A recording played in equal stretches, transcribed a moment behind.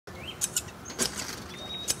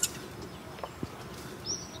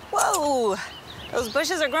Whoa! Those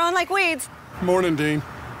bushes are growing like weeds. Morning, Dean.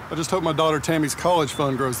 I just hope my daughter Tammy's college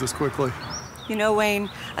fund grows this quickly. You know, Wayne,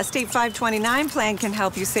 a state 529 plan can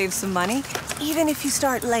help you save some money, even if you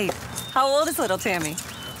start late. How old is little Tammy?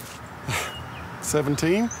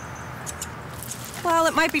 17? Well,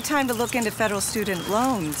 it might be time to look into federal student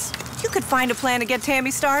loans. You could find a plan to get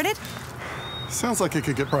Tammy started. Sounds like it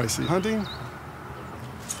could get pricey, huh, Dean?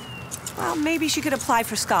 Well, maybe she could apply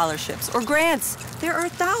for scholarships or grants. There are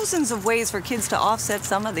thousands of ways for kids to offset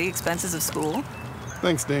some of the expenses of school.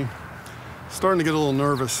 Thanks, Dean. Starting to get a little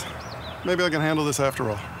nervous. Maybe I can handle this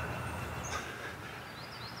after all.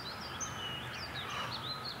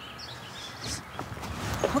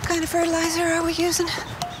 What kind of fertilizer are we using?